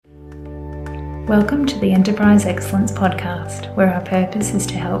Welcome to the Enterprise Excellence Podcast, where our purpose is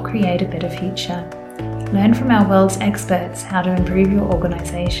to help create a better future. Learn from our world's experts how to improve your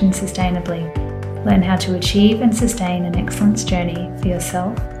organization sustainably. Learn how to achieve and sustain an excellence journey for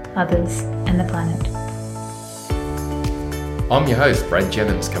yourself, others, and the planet. I'm your host, Brad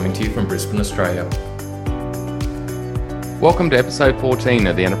Jennings, coming to you from Brisbane, Australia. Welcome to episode 14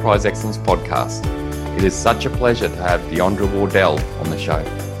 of the Enterprise Excellence Podcast. It is such a pleasure to have Deondra Wardell on the show.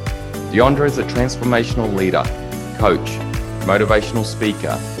 Deondra is a transformational leader, coach, motivational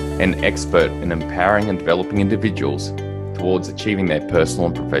speaker, and expert in empowering and developing individuals towards achieving their personal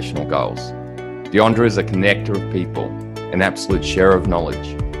and professional goals. Deondra is a connector of people, an absolute sharer of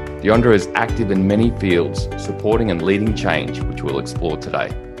knowledge. Deondra is active in many fields, supporting and leading change, which we'll explore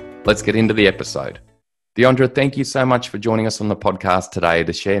today. Let's get into the episode. Deondra, thank you so much for joining us on the podcast today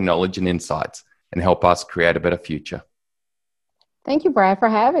to share knowledge and insights and help us create a better future. Thank you, Brad, for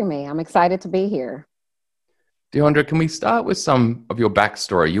having me. I'm excited to be here. Deondra, can we start with some of your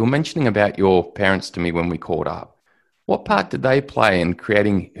backstory? You were mentioning about your parents to me when we caught up. What part did they play in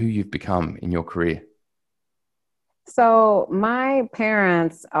creating who you've become in your career? So my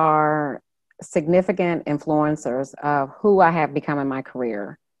parents are significant influencers of who I have become in my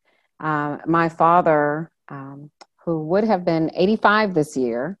career. My father, who would have been 85 this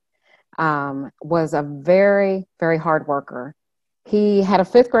year, was a very, very hard worker. He had a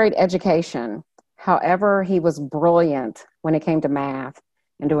fifth grade education. However, he was brilliant when it came to math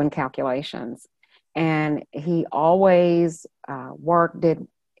and doing calculations. And he always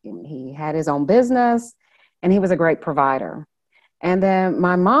he had his own business, and he was a great provider. And then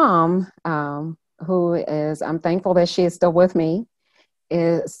my mom, I'm thankful that she is still with me,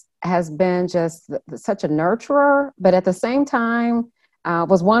 has been just such a nurturer, but at the same time,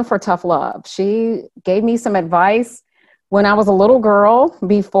 was one for tough love. She gave me some advice when I was a little girl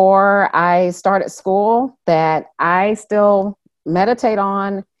before I started school that I still meditate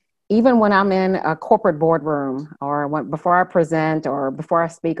on, even when I'm in a corporate boardroom or before I present or before I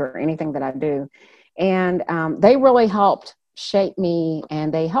speak or anything that I do. And they really helped shape me,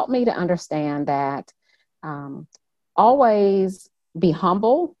 and they helped me to understand that always be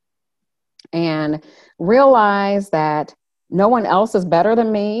humble and realize that no one else is better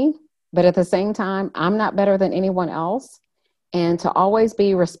than me, but at the same time, I'm not better than anyone else. And to always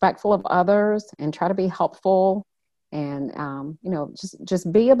be respectful of others and try to be helpful and,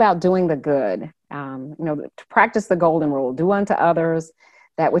 just be about doing the good, to practice the golden rule, do unto others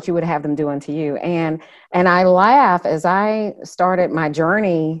that which you would have them do unto you. And I laugh as I started my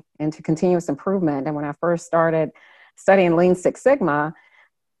journey into continuous improvement. And when I first started studying Lean Six Sigma,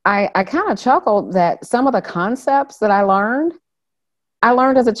 I kind of chuckled that some of the concepts that I learned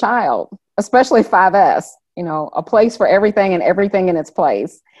as a child, especially 5S, a place for everything and everything in its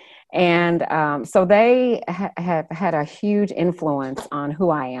place. And so they have had a huge influence on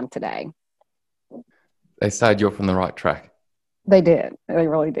who I am today. They started you off on the right track. They did. They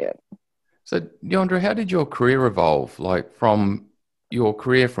really did. So, Deondra, how did your career evolve? Like from your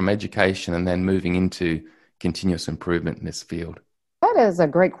career from education and then moving into continuous improvement in this field? That is a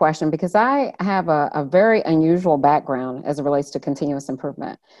great question because I have a very unusual background as it relates to continuous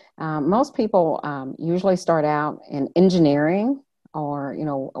improvement. Most people usually start out in engineering or,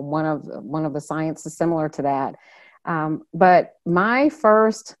 one of the sciences similar to that. But my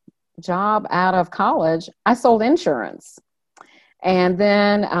first job out of college, I sold insurance. And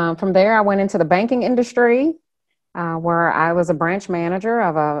then from there, I went into the banking industry where I was a branch manager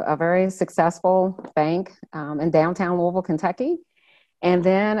of a very successful bank in downtown Louisville, Kentucky. And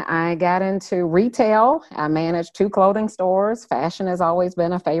then I got into retail. I managed 2 clothing stores. Fashion has always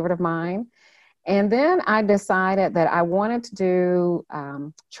been a favorite of mine. And then I decided that I wanted to do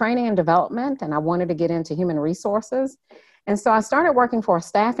training and development, and I wanted to get into human resources. And so I started working for a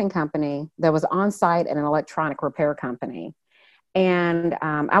staffing company that was on site at an electronic repair company. And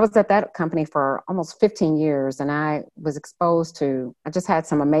I was at that company for almost 15 years, and I just had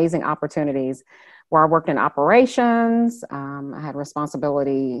some amazing opportunities where I worked in operations. I had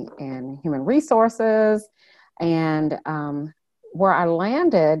responsibility in human resources, and where I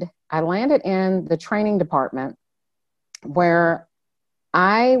landed in the training department where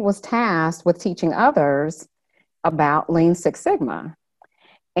I was tasked with teaching others about Lean Six Sigma.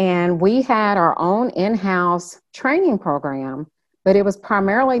 And we had our own in-house training program, but it was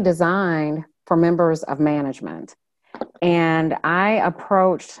primarily designed for members of management. And I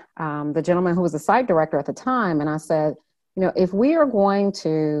approached the gentleman who was the site director at the time, and I said, if we are going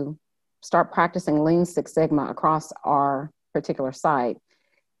to start practicing Lean Six Sigma across our particular site,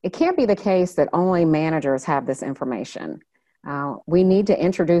 it can't be the case that only managers have this information. We need to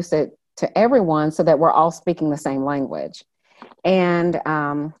introduce it to everyone so that we're all speaking the same language. And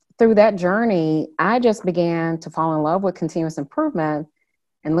through that journey, I just began to fall in love with continuous improvement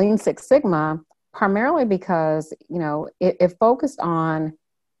and Lean Six Sigma, primarily because, it focused on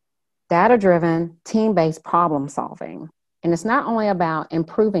data-driven, team-based problem solving. And it's not only about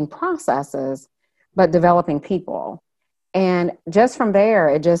improving processes, but developing people. And just from there,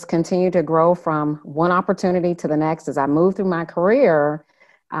 it just continued to grow from one opportunity to the next as I moved through my career,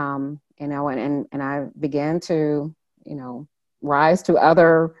 and I began to, rise to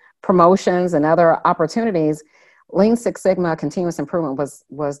other promotions and other opportunities. Lean Six Sigma continuous improvement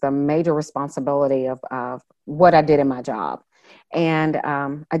was the major responsibility of what I did in my job. And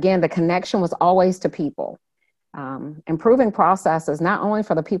again, the connection was always to people. Improving processes, not only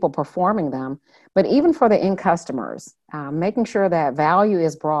for the people performing them, but even for the end customers, making sure that value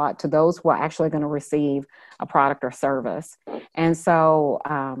is brought to those who are actually going to receive a product or service. And so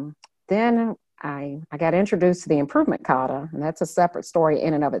then I got introduced to the improvement kata, and that's a separate story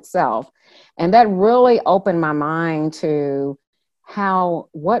in and of itself. And that really opened my mind to how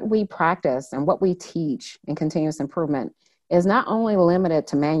what we practice and what we teach in continuous improvement is not only limited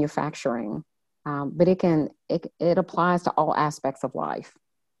to manufacturing, but it applies to all aspects of life.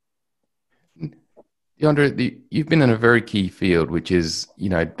 Deandra, you've been in a very key field, which is,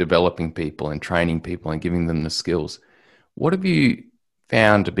 developing people and training people and giving them the skills. What have you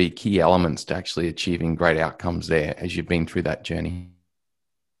found to be key elements to actually achieving great outcomes there as you've been through that journey?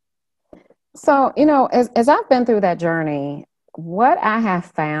 So, as I've been through that journey, what I have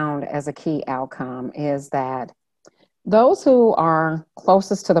found as a key outcome is that those who are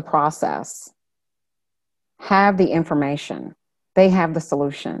closest to the process have the information, they have the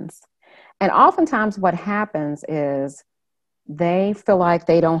solutions. And oftentimes what happens is they feel like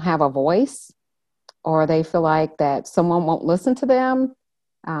they don't have a voice, or they feel like that someone won't listen to them.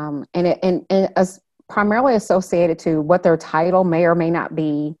 And it's primarily associated to what their title may or may not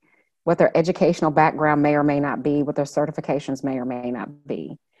be, what their educational background may or may not be, what their certifications may or may not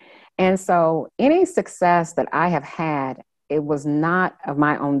be. And so any success that I have had, it was not of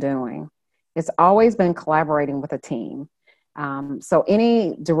my own doing. It's always been collaborating with a team. So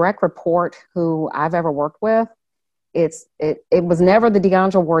any direct report who I've ever worked with, it was never the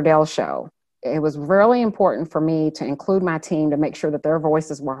Deandra Wardell show. It was really important for me to include my team to make sure that their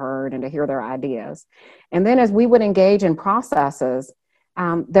voices were heard and to hear their ideas. And then as we would engage in processes,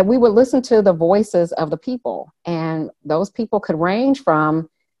 that we would listen to the voices of the people. And those people could range from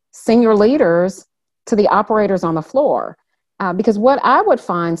senior leaders to the operators on the floor. Because what I would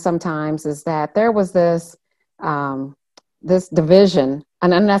find sometimes is that there was this division,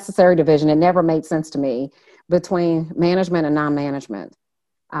 an unnecessary division. It never made sense to me between management and non-management.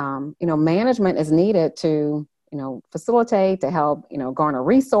 Management is needed to, facilitate, to help, garner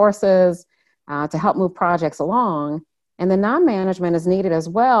resources, to help move projects along. And the non-management is needed as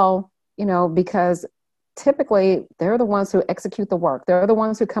well, because typically they're the ones who execute the work. They're the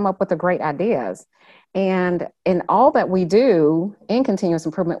ones who come up with the great ideas. And in all that we do in continuous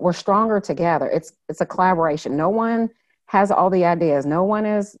improvement, we're stronger together. It's a collaboration. No one has all the ideas. No one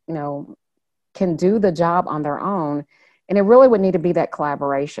is, can do the job on their own. And it really would need to be that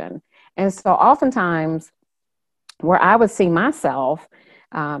collaboration. And so oftentimes where I would see myself,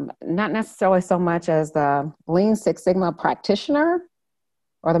 not necessarily so much as the Lean Six Sigma practitioner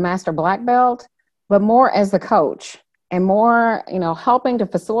or the master black belt, but more as the coach and more, helping to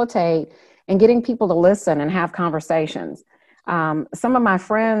facilitate and getting people to listen and have conversations. Some of my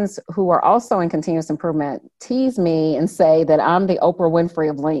friends who are also in continuous improvement tease me and say that I'm the Oprah Winfrey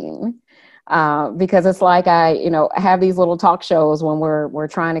of Lean. Because it's like I have these little talk shows when we're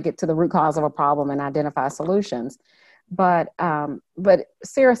trying to get to the root cause of a problem and identify solutions. But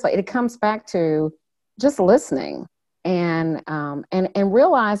seriously, it comes back to just listening and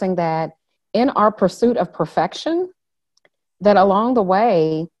realizing that in our pursuit of perfection, that along the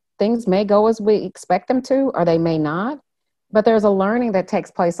way, things may go as we expect them to, or they may not. But there's a learning that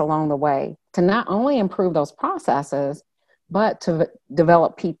takes place along the way to not only improve those processes, but to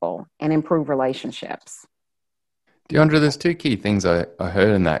develop people and improve relationships. Deandra, there's two key things I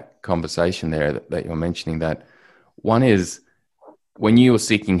heard in that conversation there that you're mentioning. That one is when you were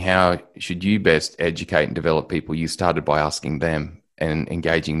seeking how should you best educate and develop people, you started by asking them and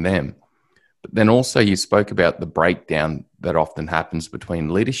engaging them. But then also you spoke about the breakdown that often happens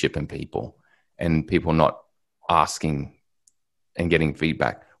between leadership and people not asking and getting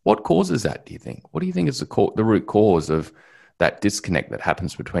feedback. What causes that, do you think? What do you think is the root cause of that disconnect that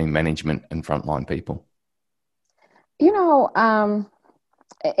happens between management and frontline people? It's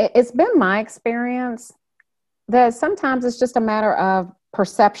been my experience that sometimes it's just a matter of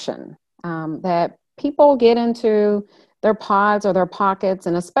perception. that people get into their pods or their pockets,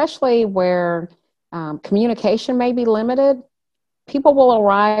 and especially where communication may be limited, people will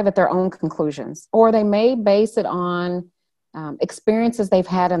arrive at their own conclusions, or they may base it on experiences they've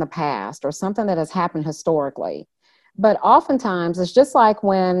had in the past or something that has happened historically. But oftentimes it's just like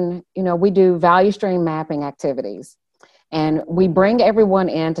when, we do value stream mapping activities and we bring everyone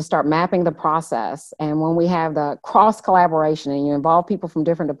in to start mapping the process. And when we have the cross collaboration and you involve people from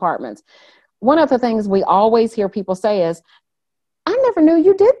different departments, one of the things we always hear people say is, I never knew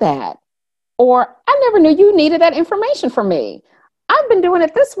you did that. Or I never knew you needed that information from me. I've been doing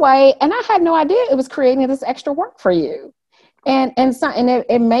it this way and I had no idea it was creating this extra work for you. And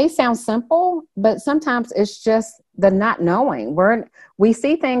it may sound simple, but sometimes it's just the not knowing. We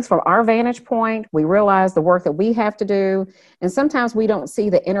see things from our vantage point. We realize the work that we have to do. And sometimes we don't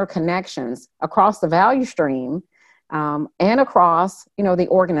see the interconnections across the value stream and across, the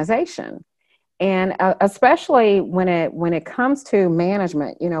organization. And especially when it comes to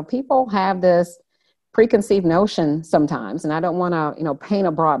management, people have this preconceived notion sometimes, and I don't want to, paint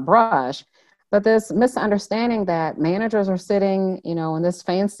a broad brush, but this misunderstanding that managers are sitting, in this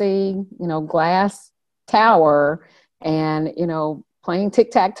fancy, glass tower and, playing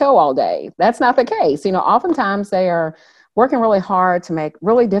tic-tac-toe all day. That's not the case. Oftentimes they are working really hard to make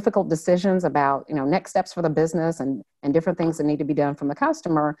really difficult decisions about, next steps for the business and different things that need to be done from the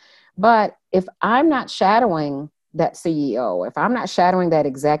customer. But if I'm not shadowing that CEO, if I'm not shadowing that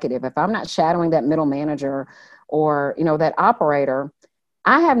executive, if I'm not shadowing that middle manager or, that operator,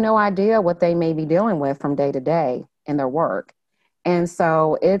 I have no idea what they may be dealing with from day to day in their work. And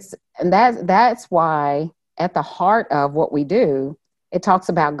so that's why at the heart of what we do, it talks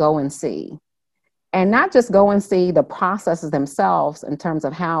about go and see. And not just go and see the processes themselves in terms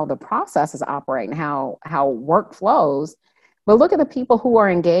of how the processes operate and how work flows, but look at the people who are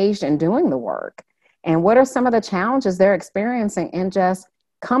engaged in doing the work. And what are some of the challenges they're experiencing in just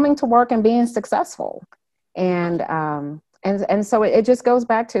coming to work and being successful? And so it just goes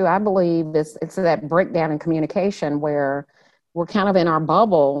back to, I believe it's that breakdown in communication where we're kind of in our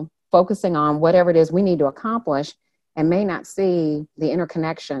bubble, focusing on whatever it is we need to accomplish and may not see the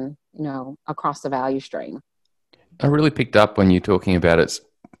interconnection, across the value stream. I really picked up when you're talking about it's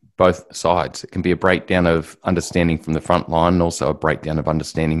both sides. It can be a breakdown of understanding from the front line and also a breakdown of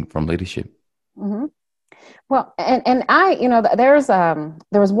understanding from leadership. Mm-hmm. Well, and I, there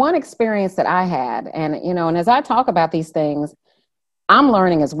was one experience that I had, and as I talk about these things, I'm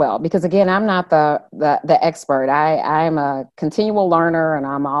learning as well, because again, I'm not the expert. I'm a continual learner, and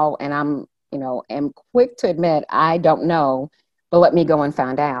I'm am quick to admit I don't know, but let me go and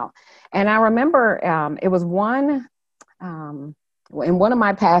find out. And I remember it was in one of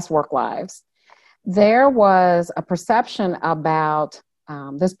my past work lives, there was a perception about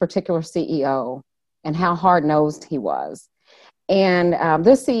this particular CEO and how hard-nosed he was. And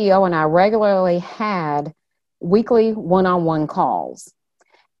this CEO and I regularly had weekly one-on-one calls.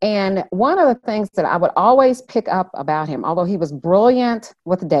 And one of the things that I would always pick up about him, although he was brilliant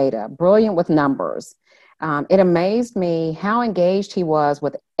with data, brilliant with numbers, it amazed me how engaged he was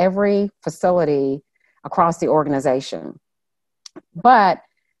with every facility across the organization. But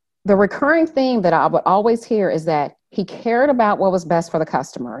the recurring theme that I would always hear is that he cared about what was best for the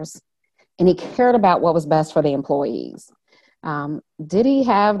customers, and he cared about what was best for the employees. Did he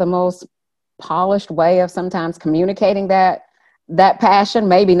have the most polished way of sometimes communicating that passion?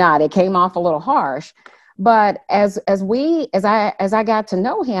 Maybe not. It came off a little harsh. But as I got to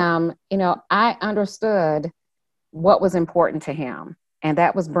know him, I understood what was important to him, and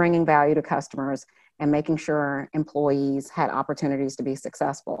that was bringing value to customers and making sure employees had opportunities to be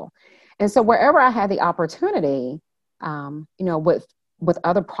successful. And so wherever I had the opportunity, with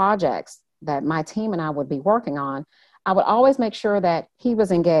other projects that my team and I would be working on, I would always make sure that he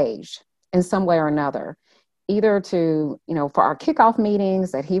was engaged in some way or another, either to, for our kickoff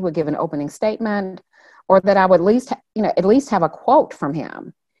meetings, that he would give an opening statement, or that I would at least have a quote from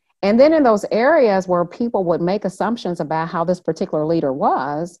him. And then in those areas where people would make assumptions about how this particular leader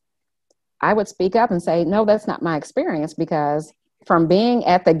was, I would speak up and say, no, that's not my experience, because from being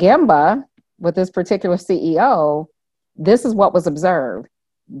at the Gemba with this particular CEO, this is what was observed.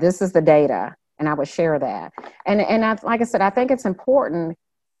 This is the data. And I would share that. And like I said, I think it's important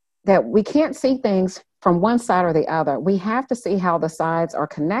that we can't see things from one side or the other. We have to see how the sides are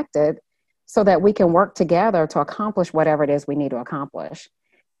connected so that we can work together to accomplish whatever it is we need to accomplish.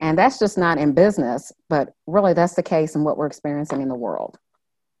 And that's just not in business, but really that's the case in what we're experiencing in the world.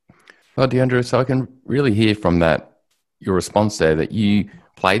 Well, Deandra, so I can really hear from that, your response there, that you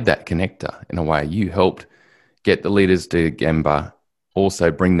played that connector in a way. You helped get the leaders to Gemba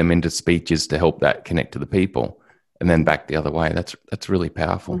also bring them into speeches to help that connect to the people, and then back the other way. That's really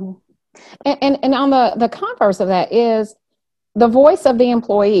powerful. Mm-hmm. And on the converse of that is the voice of the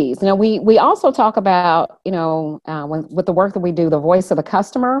employees. You know, we also talk about, with the work that we do, the voice of the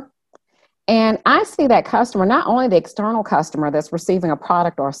customer. And I see that customer, not only the external customer that's receiving a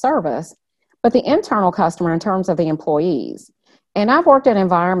product or a service, but the internal customer in terms of the employees. And I've worked in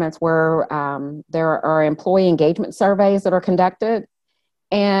environments where there are employee engagement surveys that are conducted.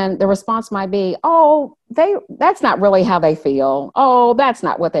 And the response might be, oh, that's not really how they feel. Oh, that's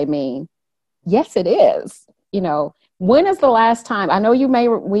not what they mean. Yes, it is. When is the last time? I know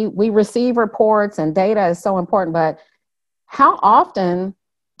we receive reports and data is so important, but how often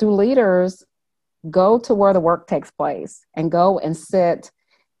do leaders go to where the work takes place and go and sit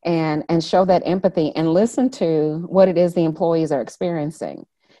and show that empathy and listen to what it is the employees are experiencing?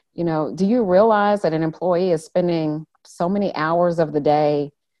 Do you realize that an employee is spending so many hours of the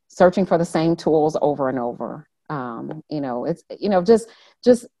day searching for the same tools over and over? It's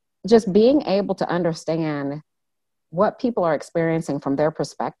just being able to understand what people are experiencing from their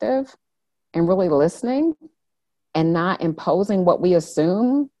perspective and really listening and not imposing what we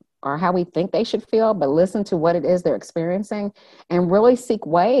assume or how we think they should feel, but listen to what it is they're experiencing and really seek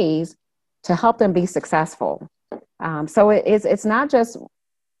ways to help them be successful. So it's not just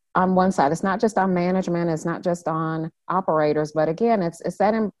on one side. It's not just on management. It's not just on operators. But again, it's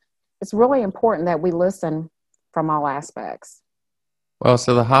really important that we listen from all aspects. Well,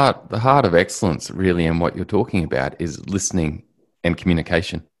 so the heart of excellence, really, and what you're talking about is listening and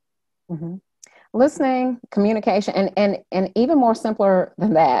communication. Mm-hmm. Listening, communication, and even more simpler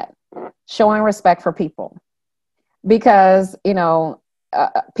than that, showing respect for people. Because,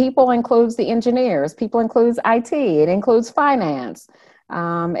 people includes the engineers, people includes IT, it includes finance,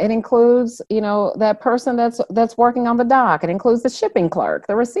 it includes, that person that's working on the dock, it includes the shipping clerk,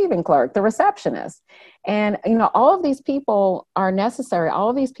 the receiving clerk, the receptionist. And, all of these people are necessary. All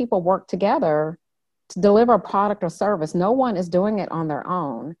of these people work together to deliver a product or service. No one is doing it on their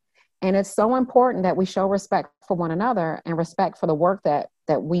own. And it's so important that we show respect for one another and respect for the work that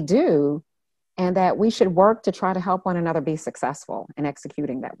we do, and that we should work to try to help one another be successful in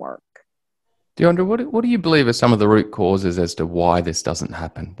executing that work. Deandra, what do you believe are some of the root causes as to why this doesn't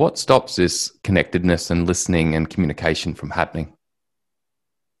happen? What stops this connectedness and listening and communication from happening?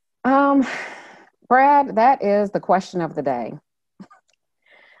 Brad, that is the question of the day.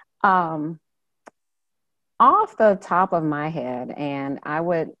 Off the top of my head, and I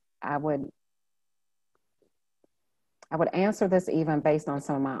would answer this even based on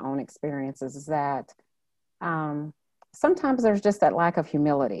some of my own experiences, is that sometimes there's just that lack of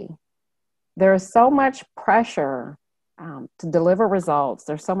humility. There's so much pressure to deliver results.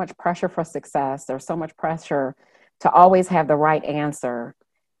 There's so much pressure for success. There's so much pressure to always have the right answer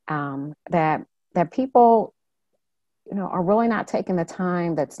that people, are really not taking the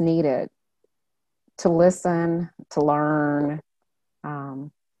time that's needed to listen, to learn,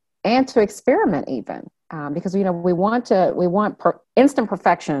 and to experiment even. Because we want instant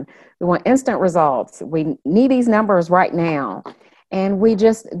perfection, we want instant results. We need these numbers right now, and we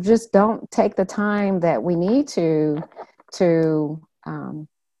just don't take the time that we need to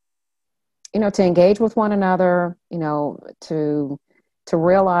engage with one another. To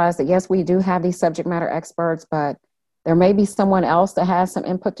realize that yes, we do have these subject matter experts, but there may be someone else that has some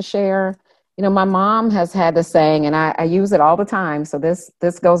input to share. My mom has had this saying, and I use it all the time. So this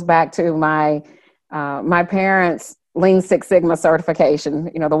goes back to my parents' Lean Six Sigma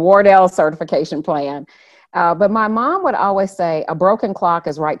certification, the Wardell certification plan. But my mom would always say, a broken clock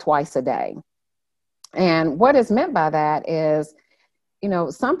is right twice a day. And what is meant by that is,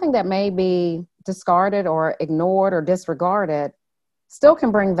 something that may be discarded or ignored or disregarded still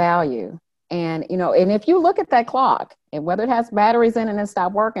can bring value. And, and if you look at that clock, and whether it has batteries in it and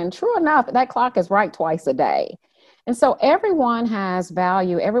stop working, true enough, that clock is right twice a day. And so everyone has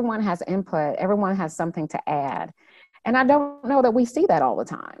value, everyone has input, everyone has something to add. And I don't know that we see that all the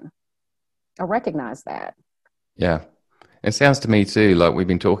time or recognize that. Yeah. It sounds to me too, like we've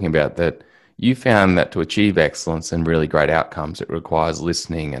been talking about, that you found that to achieve excellence and really great outcomes, it requires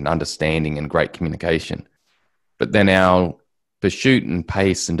listening and understanding and great communication. But then our pursuit and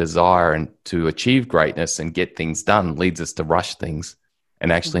pace and desire and to achieve greatness and get things done leads us to rush things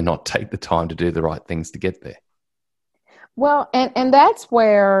and actually not take the time to do the right things to get there. Well, and that's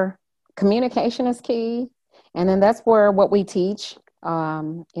where communication is key. And then that's where what we teach,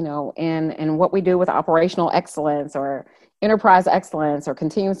 and what we do with operational excellence or enterprise excellence or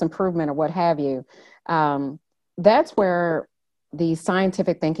continuous improvement or what have you. That's where the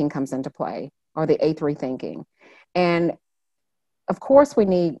scientific thinking comes into play, or the A3 thinking. And of course, we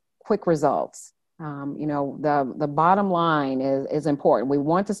need quick results. The bottom line is important. We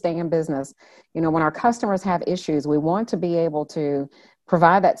want to stay in business. When our customers have issues, we want to be able to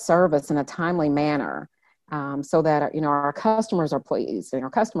provide that service in a timely manner, so that our customers are pleased and our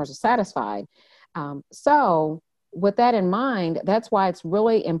customers are satisfied. So with that in mind, that's why it's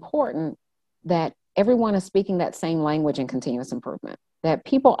really important that everyone is speaking that same language in continuous improvement, that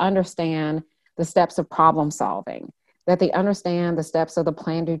people understand the steps of problem solving, that they understand the steps of the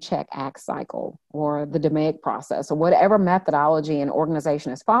plan, do, check, act cycle, or the DMAIC process, or whatever methodology an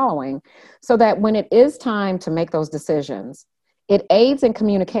organization is following, so that when it is time to make those decisions, it aids in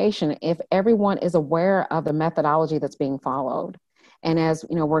communication if everyone is aware of the methodology that's being followed. And as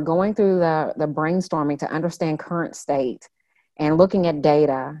we're going through the brainstorming to understand current state and looking at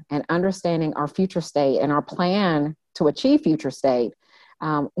data and understanding our future state and our plan to achieve future state,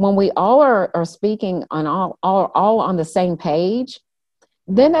 when we all are speaking on all on the same page,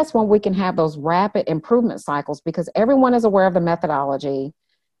 then that's when we can have those rapid improvement cycles, because everyone is aware of the methodology.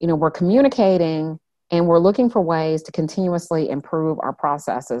 We're communicating and we're looking for ways to continuously improve our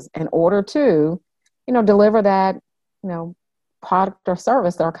processes in order to, deliver that, product or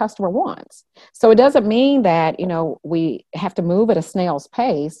service that our customer wants. So it doesn't mean that, we have to move at a snail's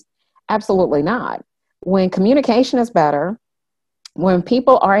pace. Absolutely not. When communication is better, when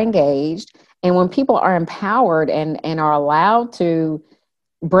people are engaged, and when people are empowered and are allowed to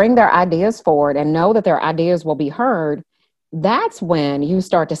bring their ideas forward and know that their ideas will be heard, that's when you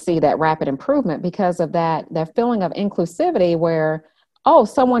start to see that rapid improvement, because of that feeling of inclusivity where, oh,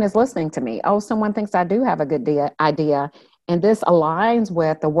 someone is listening to me. Oh, someone thinks I do have a good idea. And this aligns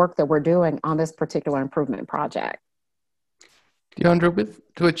with the work that we're doing on this particular improvement project. Deandra,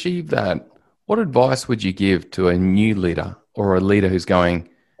 to achieve that, what advice would you give to a new leader or a leader who's going,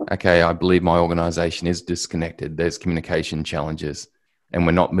 okay, I believe my organization is disconnected, there's communication challenges, and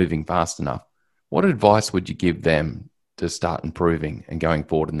we're not moving fast enough? What advice would you give them to start improving and going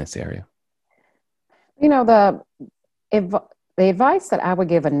forward in this area? The advice that I would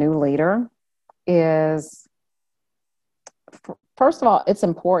give a new leader is, first of all, it's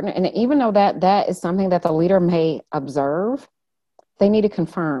important. And even though that is something that the leader may observe, they need to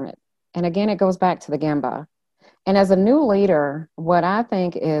confirm it. And again, it goes back to the Gemba. And as a new leader, what I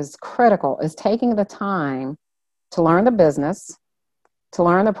think is critical is taking the time to learn the business, to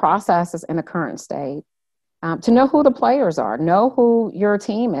learn the processes in the current state, to know who the players are, know who your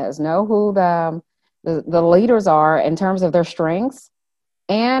team is, know who the leaders are in terms of their strengths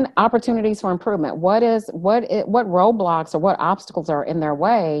and opportunities for improvement. What roadblocks or what obstacles are in their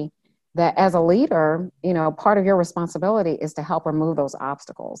way, that as a leader, part of your responsibility is to help remove those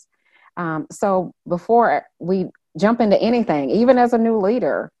obstacles. So before we jump into anything, even as a new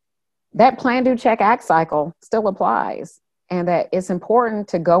leader, that plan, do, check, act cycle still applies, and that it's important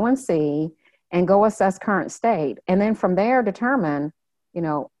to go and see and go assess current state. And then from there, determine,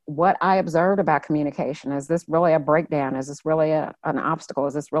 what I observed about communication. Is this really a breakdown? Is this really an obstacle?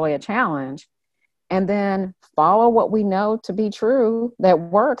 Is this really a challenge? And then follow what we know to be true that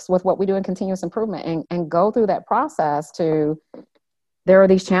works with what we do in continuous improvement, and go through that process there are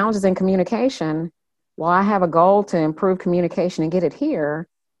these challenges in communication. Well, I have a goal to improve communication and get it here,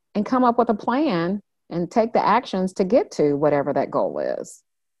 and come up with a plan and take the actions to get to whatever that goal is.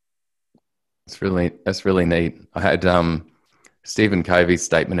 That's really neat. I had Stephen Covey's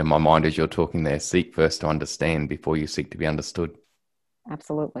statement in my mind as you're talking there: seek first to understand before you seek to be understood.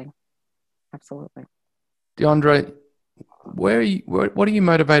 Absolutely. Deandra, what are you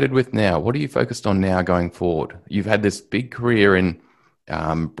motivated with now? What are you focused on now going forward? You've had this big career in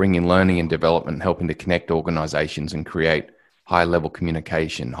bringing learning and development, helping to connect organizations and create high-level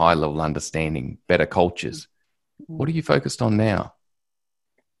communication, high-level understanding, better cultures. What are you focused on now?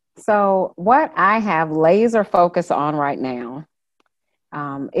 So what I have laser focus on right now,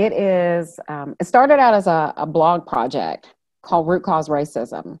 it started out as a blog project called Root Cause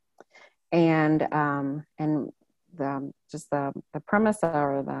Racism. And the premise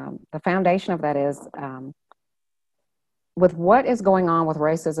or the foundation of that is, with what is going on with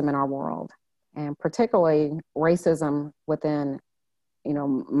racism in our world, and particularly racism within,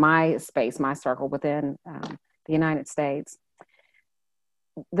 my space, my circle within the United States.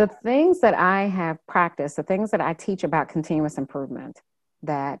 The things that I have practiced, the things that I teach about continuous improvement,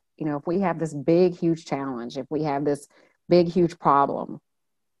 that, if we have this big, huge challenge, if we have this big, huge problem,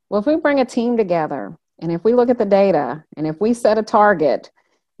 well, if we bring a team together, and if we look at the data, and if we set a target,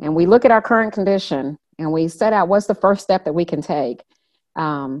 and we look at our current condition, and we set out what's the first step that we can take,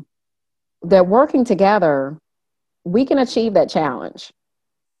 that working together, we can achieve that challenge.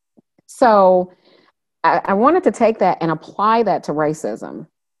 So I wanted to take that and apply that to racism.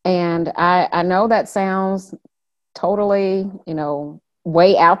 And I know that sounds totally,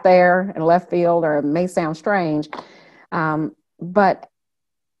 way out there in left field, or it may sound strange, but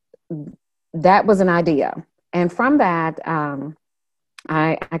that was an idea. And from that,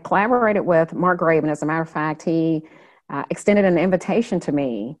 I collaborated with Mark Graban. As a matter of fact, he extended an invitation to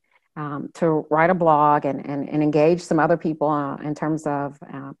me to write a blog and engage some other people in terms of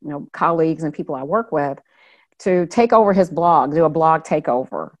colleagues and people I work with, to take over his blog, do a blog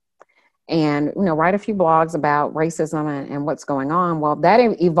takeover, and write a few blogs about racism and what's going on. Well, that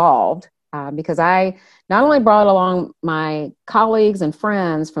evolved because I not only brought along my colleagues and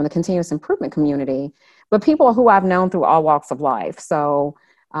friends from the continuous improvement community, but people who I've known through all walks of life. So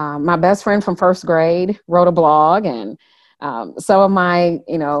my best friend from first grade wrote a blog, and some of my,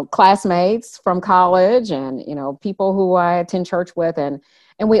 classmates from college, and, people who I attend church with, and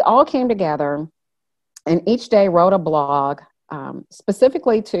we all came together and each day wrote a blog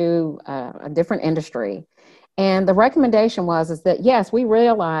specifically to a different industry. And the recommendation is that, yes, we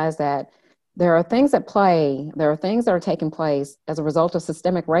realize that there are things at play, there are things that are taking place as a result of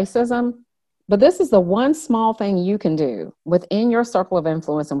systemic racism, but this is the one small thing you can do within your circle of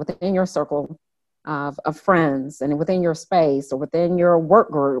influence and within your circle of friends and within your space or within your work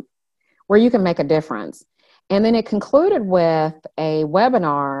group where you can make a difference. And then it concluded with a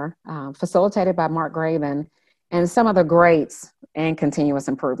webinar facilitated by Mark Graban and some of the greats in continuous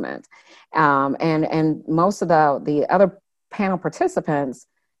improvement. And most of the other panel participants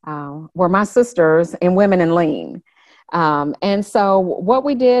were my sisters in Women in Lean. And so what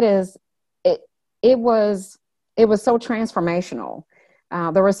we did is it was so transformational.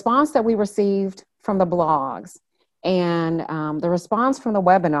 The response that we received from the blogs and the response from the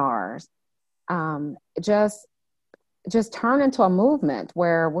webinars just turned into a movement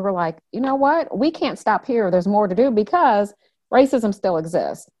where we were like, you know what, we can't stop here. There's more to do because racism still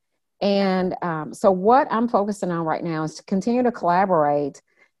exists. And so what I'm focusing on right now is to continue to collaborate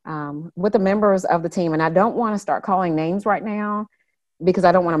with the members of the team. And I don't want to start calling names right now because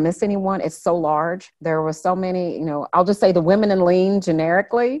I don't want to miss anyone. It's so large. There were so many, I'll just say the Women in Lean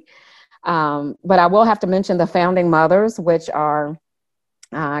generically. But I will have to mention the founding mothers, which are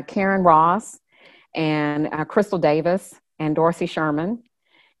Karen Ross and Crystal Davis and Dorsey Sherman.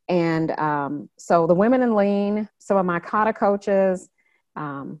 And so the Women in Lean, some of my kata coaches,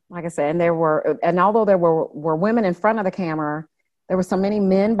 like I said, and although there were women in front of the camera, there were so many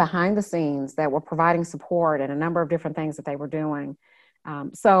men behind the scenes that were providing support and a number of different things that they were doing.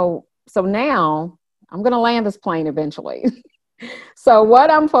 So now I'm going to land this plane eventually. So what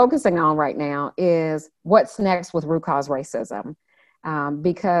I'm focusing on right now is what's next with root cause racism,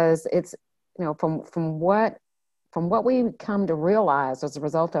 because it's, from what we come to realize as a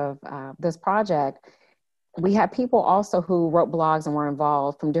result of this project, we have people also who wrote blogs and were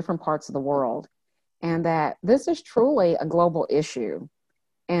involved from different parts of the world, and that this is truly a global issue,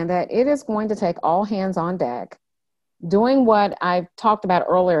 and that it is going to take all hands on deck, doing what I talked about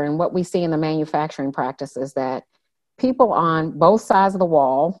earlier and what we see in the manufacturing practices, that people on both sides of the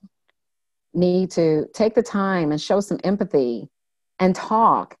wall need to take the time and show some empathy and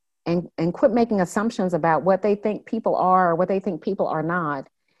talk and quit making assumptions about what they think people are or what they think people are not,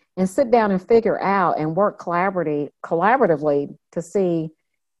 and sit down and figure out and work collaboratively to see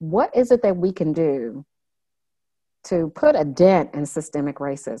what is it that we can do to put a dent in systemic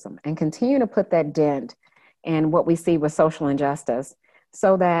racism and continue to put that dent in what we see with social injustice,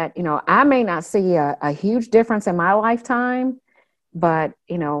 so that, I may not see a huge difference in my lifetime, but,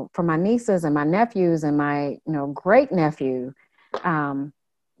 for my nieces and my nephews and my, great nephew, that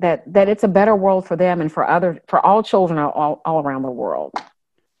it's a better world for them and for all children all around the world.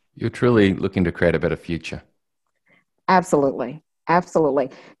 You're truly looking to create a better future. Absolutely. Absolutely.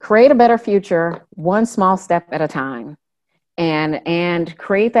 Create a better future, one small step at a time, and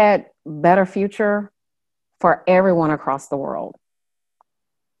create that better future for everyone across the world.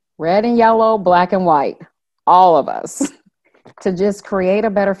 Red and yellow, black and white, all of us, to just create a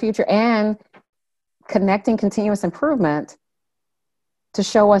better future, and connecting continuous improvement to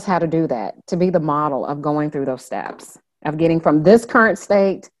show us how to do that, to be the model of going through those steps, of getting from this current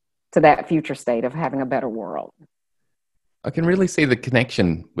state to that future state of having a better world. I can really see the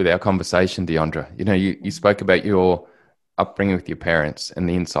connection with our conversation, Deondra. You spoke about your upbringing with your parents and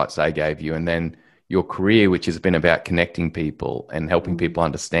the insights they gave you, and then your career, which has been about connecting people and helping people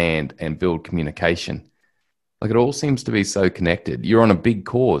understand and build communication. Like, it all seems to be so connected. You're on a big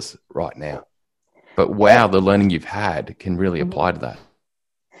cause right now, but wow, the learning you've had can really apply to that.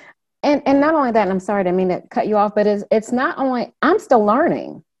 And not only that, and I'm sorry, I didn't mean to cut you off, but it's not only, I'm still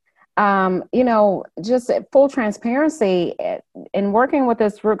learning. Just full transparency, in working with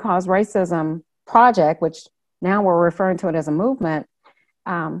this root cause racism project, which now we're referring to it as a movement,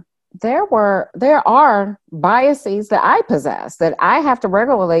 there are biases that I possess that I have to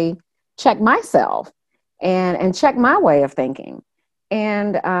regularly check myself and check my way of thinking.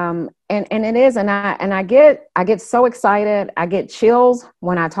 And it is, and I get so excited. I get chills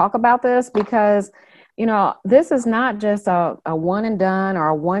when I talk about this because, this is not just a one and done or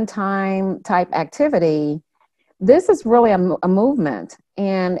a one time type activity. This is really a movement.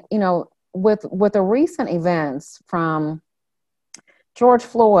 And, with the recent events from George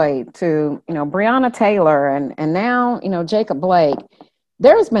Floyd to, Breonna Taylor and now, Jacob Blake,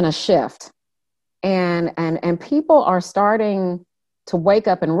 there's been a shift and people are starting to wake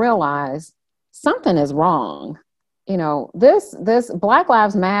up and realize something is wrong. This Black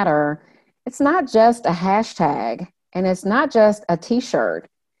Lives Matter, it's not just a hashtag and it's not just a t-shirt.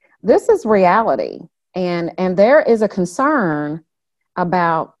 This is reality. And there is a concern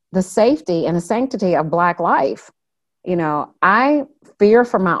about the safety and the sanctity of Black life. I fear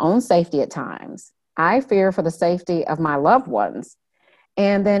for my own safety at times. I fear for the safety of my loved ones.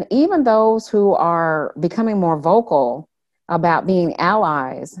 And then even those who are becoming more vocal about being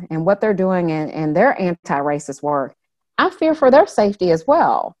allies and what they're doing in their anti-racist work, I fear for their safety as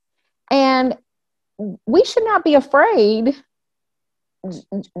well. And we should not be afraid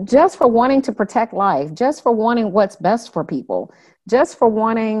just for wanting to protect life, just for wanting what's best for people, just for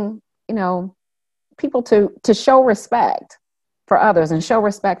wanting, people to show respect for others and show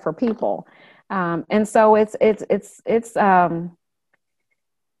respect for people. And so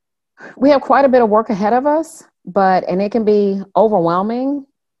we have quite a bit of work ahead of us, and it can be overwhelming.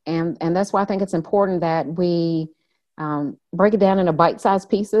 And that's why I think it's important that we break it down into bite-sized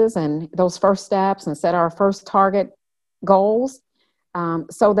pieces and those first steps and set our first target goals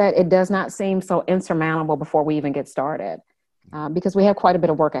so that it does not seem so insurmountable before we even get started, because we have quite a bit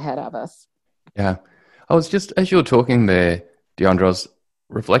of work ahead of us. Yeah. I was just, as you were talking there, Deondra, I was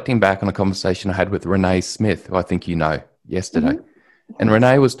reflecting back on a conversation I had with Renee Smith, who I think yesterday. Mm-hmm. And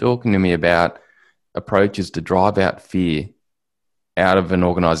Renee was talking to me about approaches to drive out fear out of an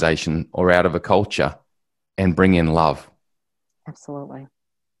organization or out of a culture and bring in love. Absolutely.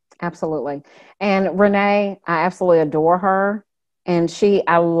 Absolutely. And Renee, I absolutely adore her. And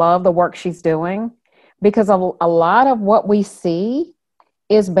I love the work she's doing because a lot of what we see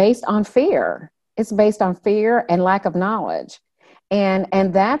is based on fear. It's based on fear and lack of knowledge.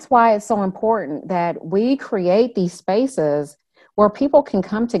 And that's why it's so important that we create these spaces where people can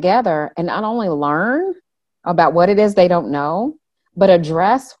come together and not only learn about what it is they don't know, but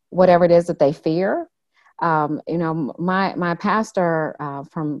address whatever it is that they fear. My pastor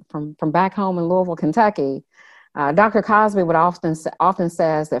from back home in Louisville, Kentucky, Dr. Cosby would often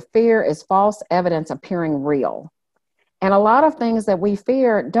says that fear is false evidence appearing real. And a lot of things that we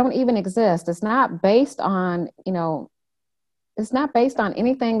fear don't even exist. It's not based on, it's not based on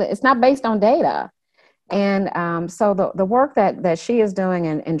anything. It's not based on data. And so the work that she is doing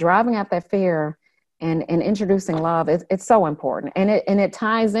and driving out that fear and introducing love, it's so important. And it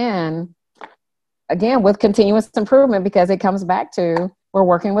ties in, again, with continuous improvement because it comes back to we're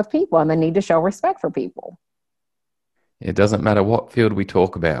working with people and the need to show respect for people. It doesn't matter what field we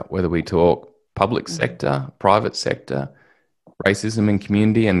talk about, whether we talk public sector, private sector, racism in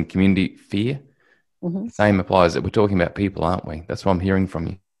community and community fear. Mm-hmm. The same applies that we're talking about people, aren't we? That's what I'm hearing from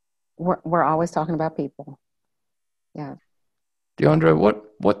you. We're always talking about people. Yeah. Deondra,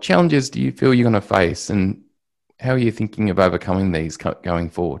 what challenges do you feel you're going to face and how are you thinking of overcoming these going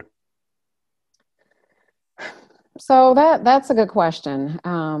forward? So that's a good question.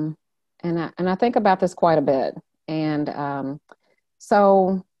 And I think about this quite a bit. And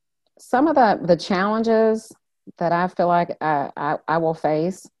so some of the challenges that I feel like I will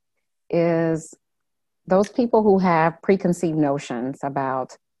face is those people who have preconceived notions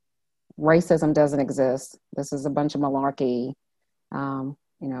about racism doesn't exist. This is a bunch of malarkey,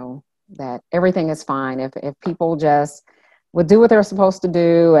 that everything is fine. If people just would do what they're supposed to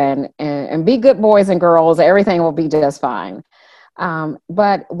do and be good boys and girls, everything will be just fine.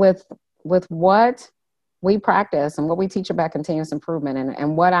 But with what we practice and what we teach about continuous improvement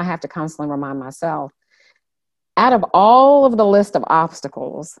and what I have to constantly remind myself, out of all of the list of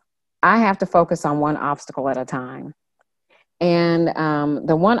obstacles, I have to focus on one obstacle at a time. And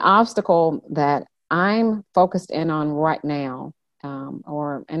the one obstacle that I'm focused in on right now,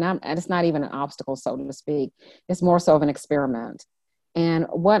 and it's not even an obstacle, so to speak, it's more so of an experiment. And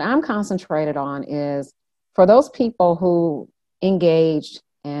what I'm concentrated on is for those people who engaged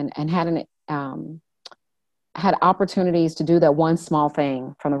and had had opportunities to do that one small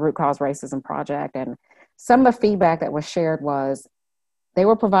thing from the Root Cause Racism Project. And some of the feedback that was shared was they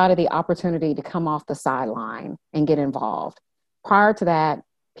were provided the opportunity to come off the sideline and get involved. Prior to that,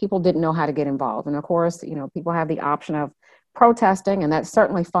 people didn't know how to get involved. And of course, people have the option of protesting, and that's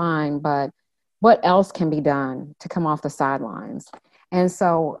certainly fine, but what else can be done to come off the sidelines? And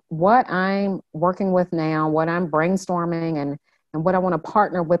so what I'm working with now, what I'm brainstorming and what I want to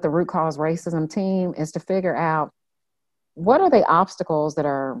partner with the Root Cause Racism team is to figure out what are the obstacles that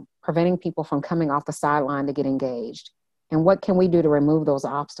are preventing people from coming off the sideline to get engaged? And what can we do to remove those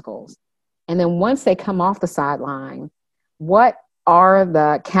obstacles? And then once they come off the sideline, what are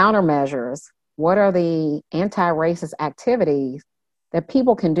the countermeasures? What are the anti-racist activities that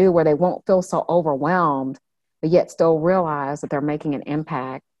people can do where they won't feel so overwhelmed, but yet still realize that they're making an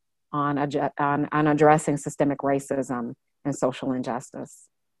impact on addressing systemic racism and social injustice?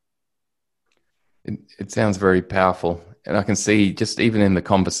 It sounds very powerful. And I can see just even in the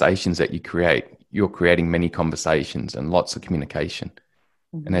conversations that you create, you're creating many conversations and lots of communication.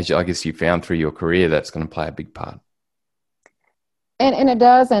 Mm-hmm. And as I guess you found through your career, that's going to play a big part. And it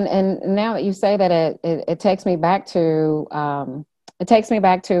does. And now that you say that, it takes me back to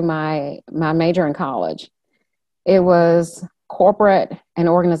my major in college. It was corporate and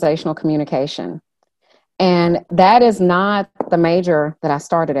organizational communication. And that is not the major that I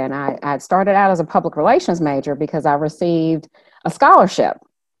started in. I started out as a public relations major because I received a scholarship.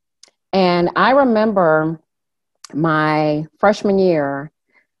 And I remember my freshman year,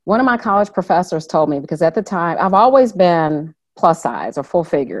 one of my college professors told me, because at the time, I've always been plus size or full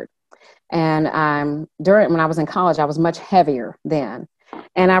figured. And when I was in college, I was much heavier then.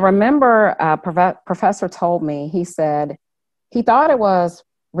 And I remember a professor told me, he said, he thought it was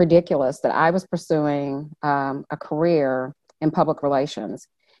ridiculous that I was pursuing a career in public relations.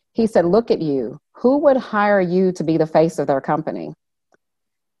 He said, look at you. Who would hire you to be the face of their company?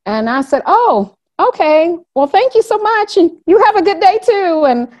 And I said, oh, okay. Well, thank you so much. And you have a good day too.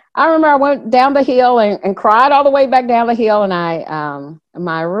 And I remember I went down the hill and cried all the way back down the hill. And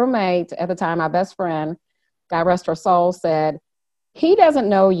my roommate at the time, my best friend, God rest her soul, said, he doesn't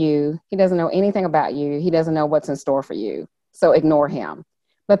know you. He doesn't know anything about you. He doesn't know what's in store for you. So ignore him.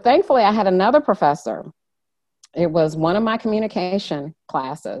 But thankfully, I had another professor. It was one of my communication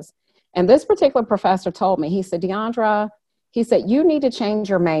classes. And this particular professor told me, he said, Deandra, he said, you need to change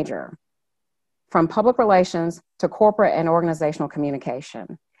your major from public relations to corporate and organizational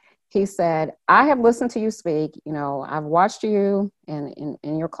communication. He said, I have listened to you speak. I've watched you in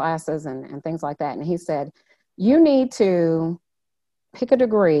your classes and things like that. And he said, you need to pick a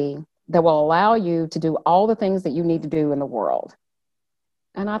degree that will allow you to do all the things that you need to do in the world.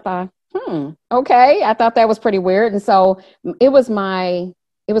 And I thought, okay. I thought that was pretty weird. And so it was my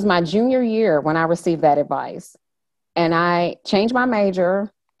junior year when I received that advice. And I changed my major,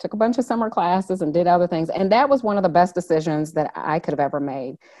 took a bunch of summer classes and did other things. And that was one of the best decisions that I could have ever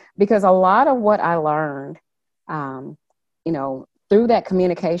made, because a lot of what I learned, through that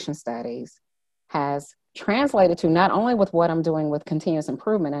communication studies has translated to not only with what I'm doing with continuous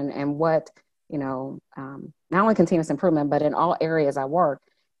improvement and what, not only continuous improvement, but in all areas I work,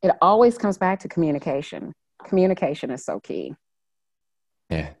 it always comes back to communication. Communication is so key.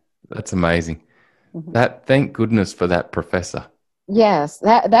 Yeah, that's amazing. Mm-hmm. Thank goodness for that professor. Yes,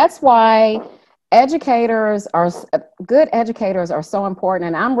 that's why good educators are so important.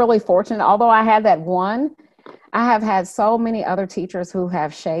 And I'm really fortunate, although I had that one, I have had so many other teachers who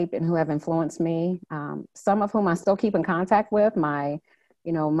have shaped and who have influenced me. Some of whom I still keep in contact with. My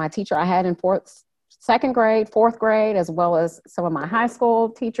teacher I had in second grade, fourth grade, as well as some of my high school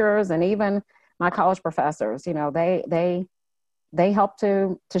teachers and even my college professors. They helped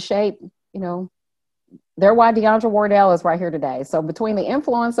to shape, they're why Deandra Wardell is right here today. So between the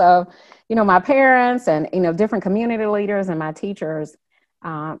influence of, my parents and, different community leaders and my teachers,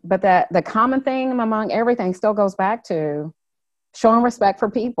 but the common thing among everything still goes back to showing respect for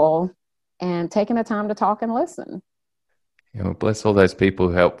people and taking the time to talk and listen. Bless all those people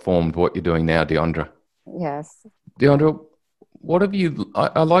who helped form what you're doing now, Deandra. Yes. Deandra,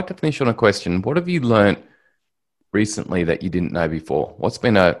 I'd like to finish on a question. What have you learned recently that you didn't know before? What's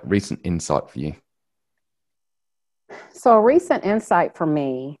been a recent insight for you? So a recent insight for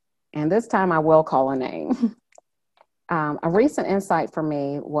me, and this time I will call a name. A recent insight for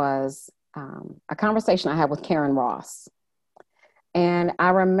me was a conversation I had with Karen Ross. And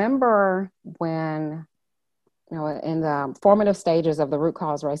I remember when, in the formative stages of the Root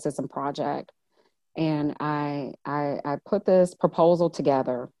Cause Racism Project, and I put this proposal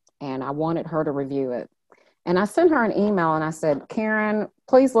together and I wanted her to review it. And I sent her an email and I said, Karen,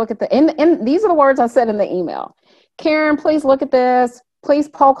 please look at and these are the words I said in the email. Karen, please look at this. Please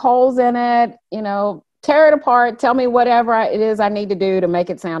poke holes in it, tear it apart. Tell me whatever it is I need to do to make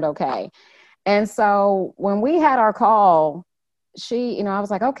it sound okay. And so when we had our call, I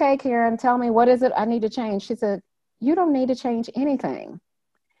was like, okay, Karen, tell me, what is it I need to change? She said, you don't need to change anything.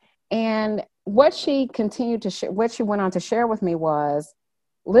 And what she continued to share, what she went on to share with me was,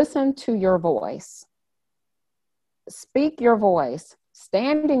 listen to your voice. Speak your voice.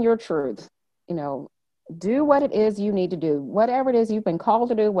 Stand in your truth. Do what it is you need to do. Whatever it is you've been called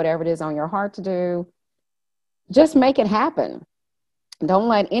to do, whatever it is on your heart to do, just make it happen. Don't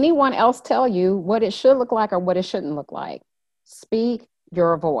let anyone else tell you what it should look like or what it shouldn't look like. Speak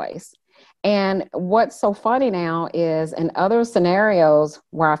your voice. And what's so funny now is in other scenarios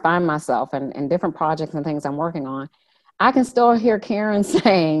where I find myself in different projects and things I'm working on, I can still hear Karen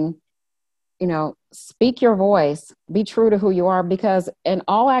saying, speak your voice, be true to who you are, because in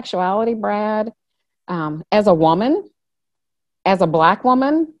all actuality, Brad, as a woman, as a Black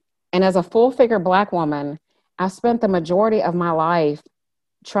woman, and as a full-figure Black woman, I spent the majority of my life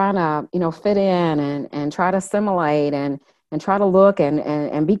trying to, fit in and try to assimilate and try to look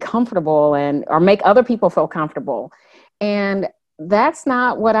and be comfortable or make other people feel comfortable. And that's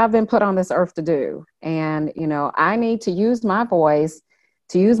not what I've been put on this earth to do. And, I need to use my voice,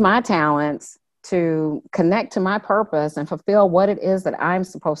 to use my talents, to connect to my purpose and fulfill what it is that I'm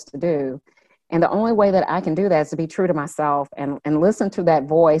supposed to do. And the only way that I can do that is to be true to myself and listen to that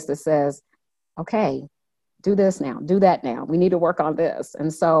voice that says, okay, do this now, do that now. We need to work on this.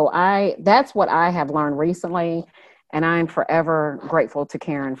 And so that's what I have learned recently. And I'm forever grateful to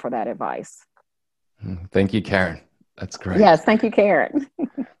Karen for that advice. Thank you, Karen. That's great. Yes, thank you, Karen.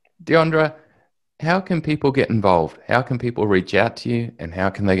 Deandra, how can people get involved? How can people reach out to you and how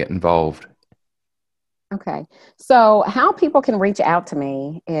can they get involved? Okay. So how people can reach out to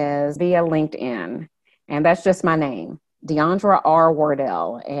me is via LinkedIn. And that's just my name, Deandra R.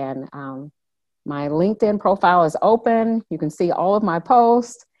 Wardell. And my LinkedIn profile is open. You can see all of my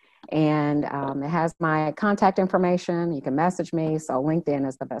posts. And it has my contact information. You can message me. So LinkedIn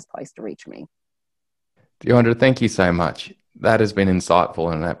is the best place to reach me. Deandra, thank you so much. That has been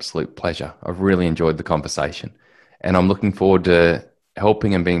insightful and an absolute pleasure. I've really enjoyed the conversation. And I'm looking forward to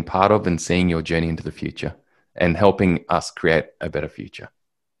helping and being part of and seeing your journey into the future and helping us create a better future.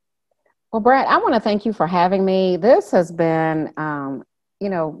 Well, Brad, I want to thank you for having me. This has been, the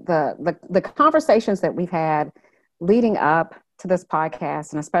conversations that we've had leading up to this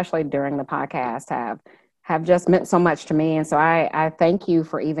podcast, and especially during the podcast, have just meant so much to me. And so I thank you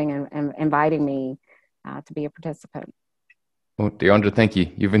for even inviting me to be a participant. Well, Deandra, thank you.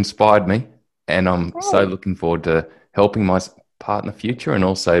 You've inspired me, and I'm so looking forward to helping my part in the future and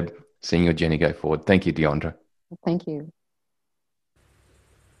also seeing your journey go forward. Thank you, Deandra. Thank you.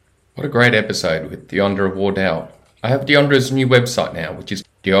 What a great episode with Deandra Wardell. I have Deandra's new website now, which is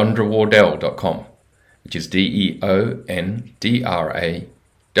deandrawardell.com, which is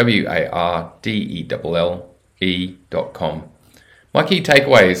DeondraWardelle.com. My key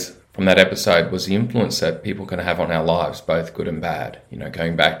takeaways from that episode was the influence that people can have on our lives, both good and bad.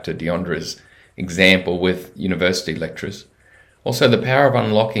 Going back to Deandra's example with university lecturers. Also, the power of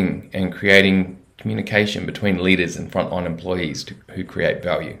unlocking and creating communication between leaders and frontline employees who create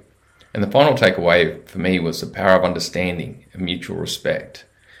value. And the final takeaway for me was the power of understanding and mutual respect.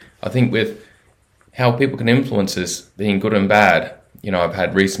 I think with how people can influence us being good and bad, I've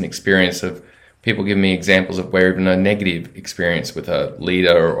had recent experience of people giving me examples of where even a negative experience with a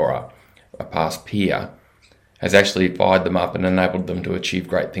leader or a past peer has actually fired them up and enabled them to achieve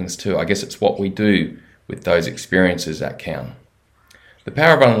great things too. I guess it's what we do with those experiences that count. The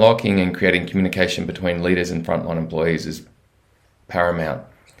power of unlocking and creating communication between leaders and frontline employees is paramount.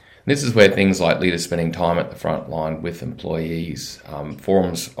 This is where things like leaders spending time at the front line with employees,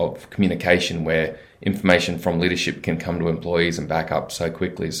 forums of communication where information from leadership can come to employees and back up so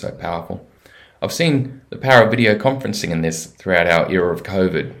quickly is so powerful. I've seen the power of video conferencing in this throughout our era of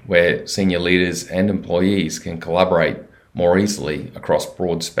COVID, where senior leaders and employees can collaborate more easily across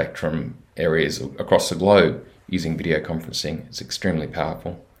broad spectrum areas across the globe using video conferencing. It's extremely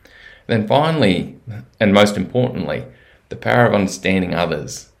powerful. Then finally, and most importantly, the power of understanding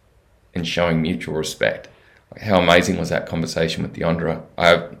others and showing mutual respect. How amazing was that conversation with Deandra? I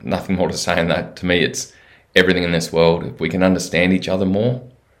have nothing more to say on that. To me, it's everything in this world. If we can understand each other more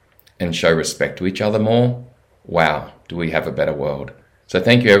and show respect to each other more, wow, do we have a better world. So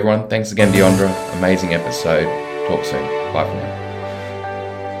thank you, everyone. Thanks again, Deandra. Amazing episode. Talk soon. Bye for now.